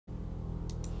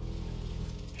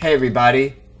Hey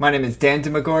everybody, my name is Dan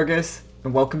Demogorgus,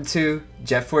 and welcome to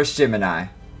Jet Force Gemini.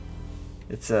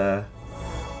 It's a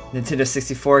Nintendo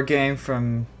 64 game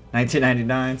from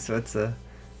 1999, so it's a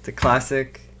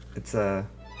classic. It's a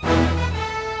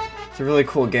really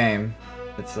cool game.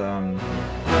 It's one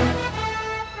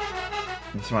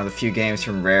of the few games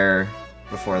from Rare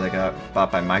before they got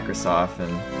bought by Microsoft,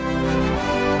 and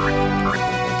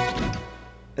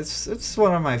it's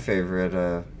one of my favorite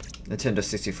Nintendo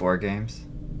 64 games.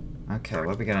 Okay,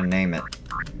 what are we gonna name it?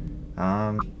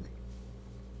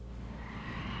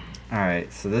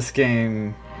 Alright, so this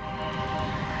game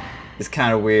is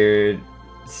kind of weird.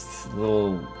 It's a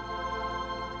little,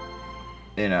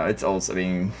 you know, it's old. I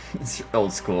mean, it's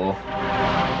old school.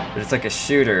 But it's like a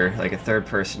shooter, like a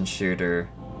third-person shooter.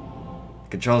 The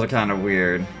controls are kind of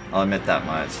weird. I'll admit that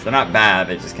much. They're not bad.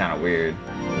 They're just kind of weird.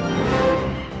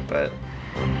 But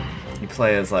you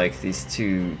play as like these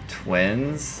two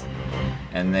twins,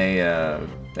 and they have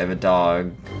a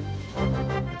dog.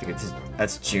 I think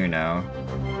that's Juno.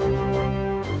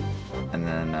 And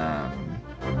then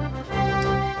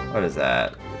what is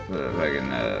that?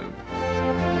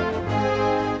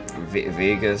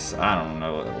 Vegas? I don't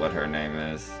know what her name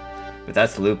is, but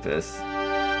that's Lupus.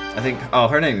 I think. Oh,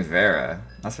 her name is Vera.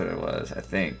 That's what it was. I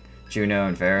think Juno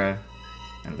and Vera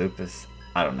and Lupus.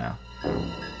 I don't know.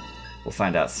 We'll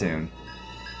find out soon.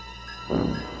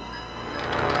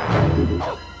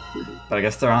 But I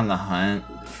guess they're on the hunt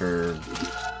for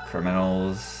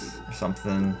criminals or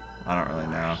something. I don't really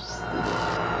know.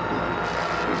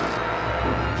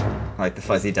 I like the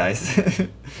fuzzy dice.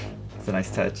 It's a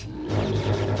nice touch.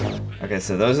 Okay,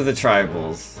 so those are the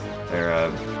tribals.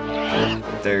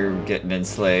 They're getting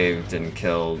enslaved and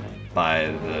killed by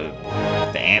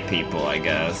the ant people, I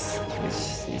guess.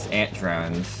 These ant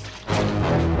drones.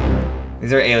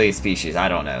 These are alien species. I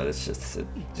don't know. It's just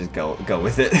go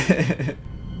with it.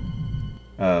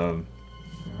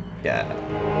 Yeah.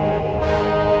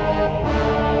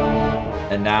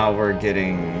 And now we're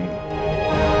getting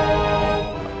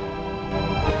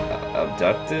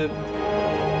abducted.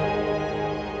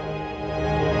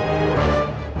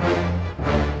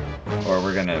 Or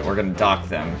we're gonna dock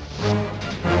them.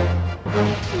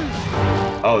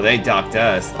 Oh, they docked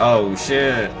us. Oh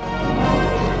shit.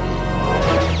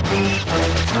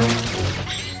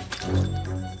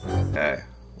 Okay.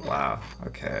 Wow.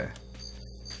 Okay.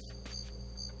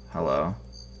 Hello.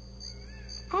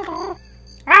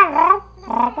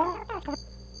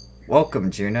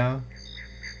 Welcome, Juno.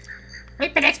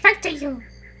 We've been expecting you.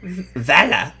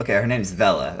 Vela. Okay, her name's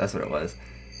Vela. That's what it was.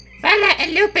 Vela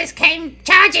and Lupus came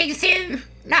charging through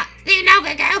not too long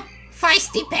ago.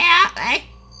 Feisty pair, aren't they?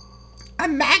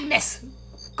 I'm Magnus,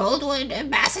 Goldwood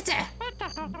Ambassador.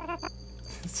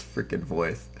 That's a freaking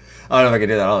voice. I don't know if I can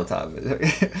do that all the time. But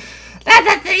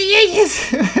That's the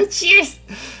Unions. Cheers.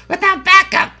 Without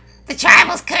backup, the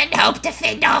tribals couldn't hope to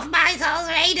fend off Mizar's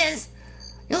raiders.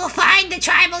 You'll find the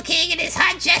tribal king in his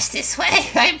hut just this way.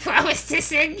 I promise to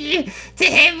send you to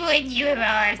him when you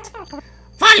arrived.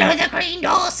 Follow the green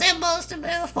door symbols to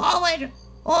move forward,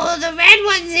 or the red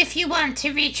ones if you want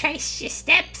to retrace your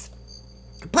steps.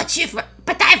 But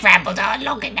I've rambled on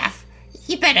long enough.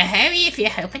 You better hurry if you're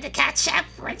hoping to catch up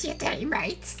with your day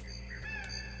mates.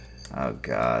 oh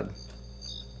god,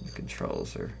 the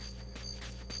controls are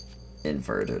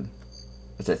inverted,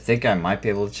 which I think I might be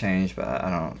able to change, but I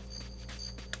don't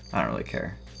really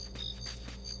care.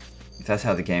 If that's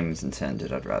how the game is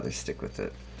intended, I'd rather stick with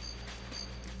it.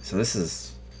 So this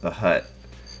is the hut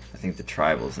I think the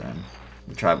tribal's in.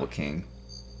 The tribal king.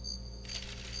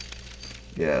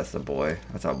 Yeah, that's the boy.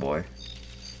 That's our boy.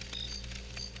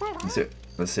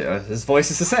 Let's see. His voice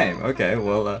is the same. Okay,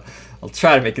 well, I'll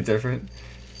try to make it different.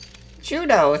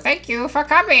 Juno, thank you for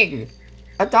coming.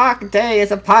 A dark day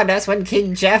is upon us when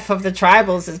King Jeff of the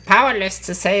Tribals is powerless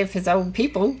to save his own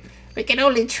people. We can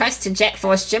only trust to Jet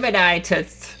Force Gemini to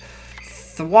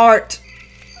thwart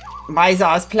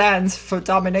Mizar's plans for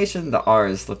domination. The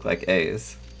R's look like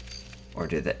A's. Or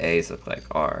do the A's look like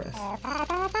R's?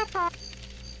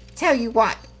 Tell you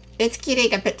what, it's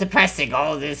getting a bit depressing,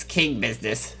 all this king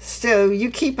business. Still, you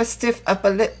keep a stiff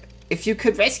upper lip. If you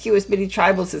could rescue as many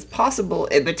tribals as possible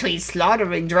in between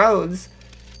slaughtering drones,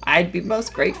 I'd be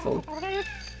most grateful.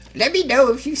 Let me know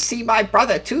if you see my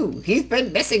brother too. He's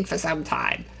been missing for some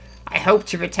time. I hope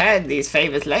to return these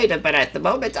favors later, but at the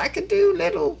moment I can do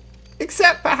little.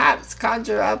 Except perhaps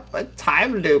conjure up a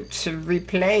time loop to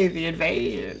replay the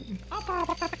invasion.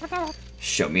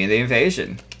 Show me the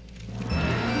invasion.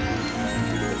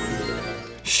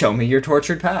 Show me your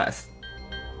tortured past.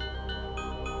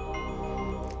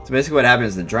 So basically what happened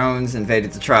is the drones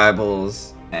invaded the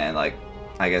tribals and, like,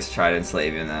 I guess tried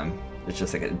enslaving them. It's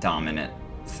just like a dominant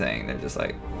thing. They're just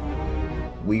like,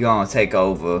 we gonna take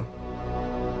over,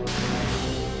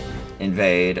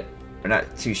 invade. We're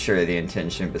not too sure of the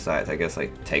intention besides, I guess,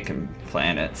 like taking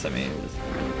planets. I mean,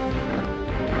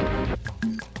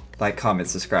 like, comment,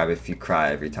 subscribe if you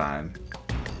cry every time.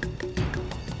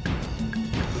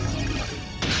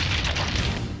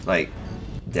 Like,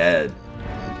 dead.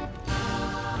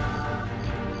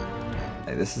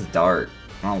 Like, this is dark.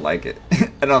 I don't like it.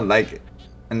 I don't like it.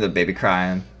 And the baby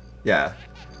crying. Yeah.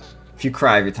 If you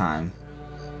cry every time,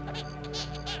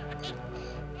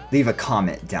 leave a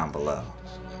comment down below.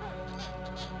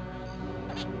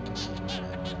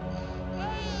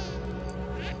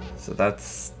 So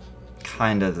that's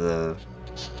kind of the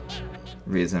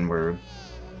reason we're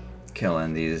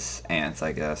killing these ants,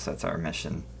 I guess. That's our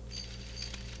mission.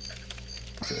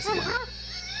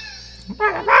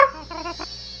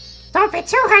 Don't be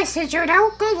too hasty, Juno.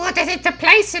 Good water isn't the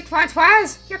place it once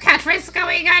was. You can't risk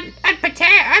going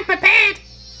unprepared.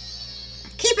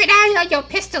 Keep an eye on your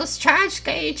pistol's charge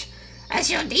gauge,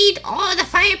 as you'll need all the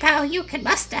firepower you can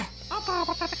muster.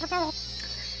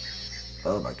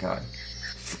 Oh my god.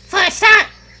 For a start,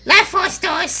 life force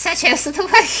doors such as the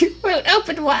one you won't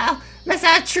open while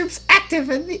Mizar troops active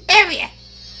in the area.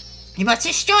 You must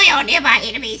destroy all nearby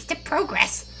enemies to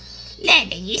progress. Learn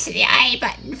the use of the I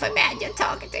button for manual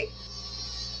targeting.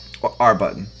 Or R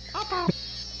button.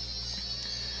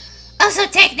 Also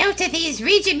take note of these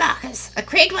region markers. A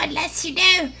green one lets you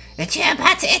know that you're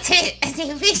about to enter a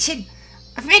new region.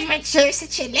 A red one shows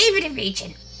that you're leaving a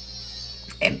region.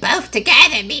 And both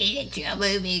together mean that you're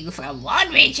moving from one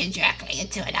region directly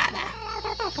into another.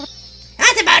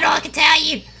 That's about all I can tell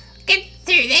you. Get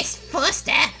through this first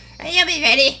and you'll be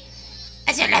ready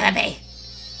as you'll ever be.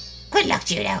 Good luck,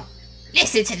 Juno.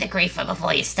 Listen to the griefer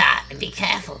before you start and be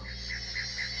careful.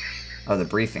 Oh, the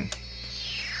briefing.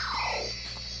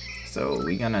 So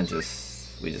we're gonna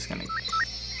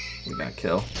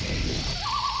kill.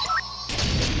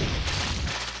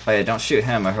 Oh yeah, don't shoot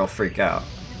him or he'll freak out.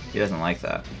 He doesn't like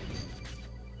that.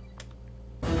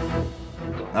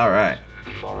 Alright.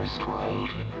 Forest world.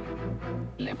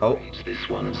 Liberate this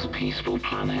once peaceful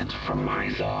planet from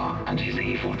Mizar and his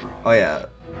evil drone. Oh yeah.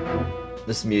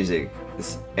 This music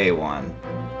is A1.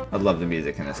 I love the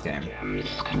music in this game.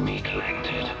 Gems can be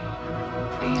collected.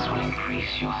 These will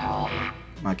increase your health.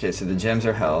 Okay, so the gems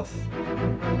are health.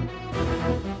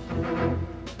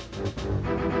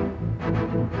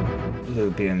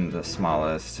 Blue being the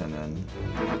smallest, and then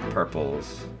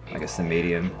purples, I guess the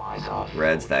medium.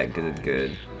 Red's that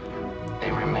good.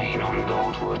 They remain on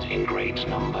Goldwood in great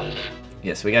numbers.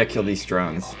 Yes, we gotta kill these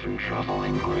drones. Often travel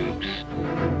in groups.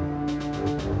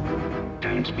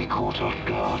 Don't be caught off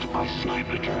guard by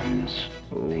sniper drones.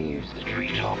 They use the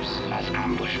treetops as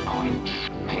ambush points.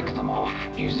 Pick them off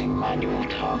using manual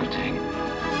targeting.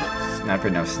 Sniper,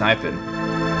 no sniping.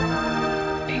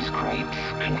 These crates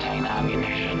contain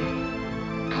ammunition.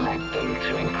 Collect them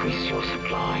to increase your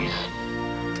supplies.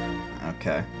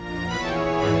 Okay.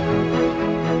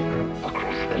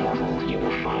 Across the level, you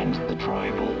will find the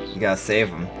tribals. You gotta save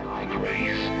them. Their high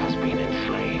race has been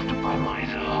enslaved by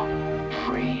Mizar.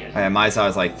 Free as Oh, yeah, Mizar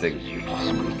is like you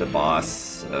possibly the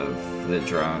boss of the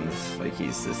drones. Like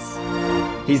he's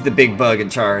the big bug in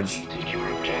charge. did your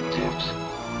objectives.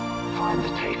 Find the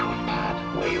takeoff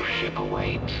pad where your ship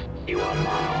awaits. You are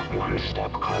now one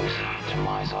step closer to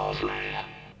Mizar's lair.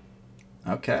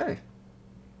 Okay.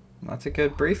 That's a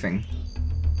good briefing.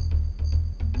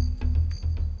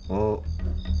 Well,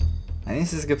 I think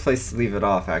this is a good place to leave it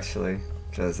off, actually,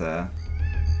 because we're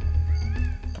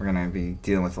gonna be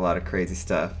dealing with a lot of crazy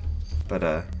stuff.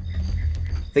 But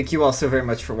thank you all so very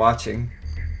much for watching.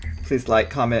 Please like,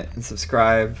 comment, and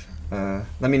subscribe.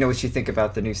 Let me know what you think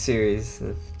about the new series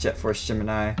of Jet Force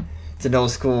Gemini. It's an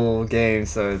old school game,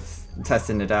 so I'm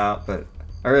testing it out, but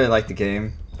I really like the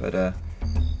game. But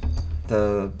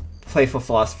the playful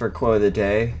philosopher quote of the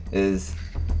day is,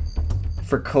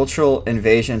 "For cultural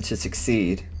invasion to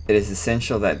succeed, it is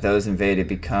essential that those invaded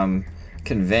become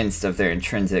convinced of their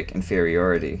intrinsic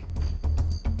inferiority."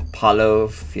 Paulo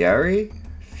Freire?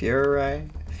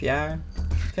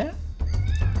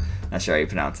 Not sure how you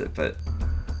pronounce it, but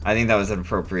I think that was an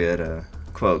appropriate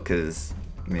quote, because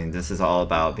I mean, this is all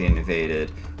about being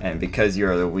invaded, and because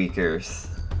you're the weaker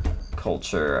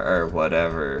culture or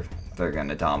whatever, they're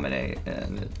gonna dominate,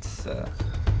 and it's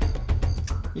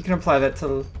you can apply that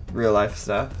to real life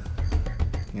stuff,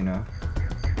 you know.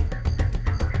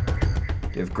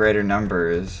 If you have greater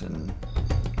numbers and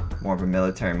more of a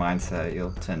military mindset,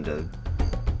 you'll tend to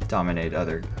dominate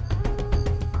other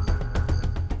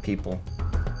people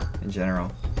in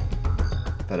general.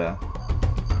 But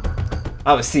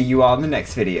I will see you all in the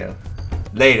next video.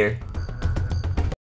 Later.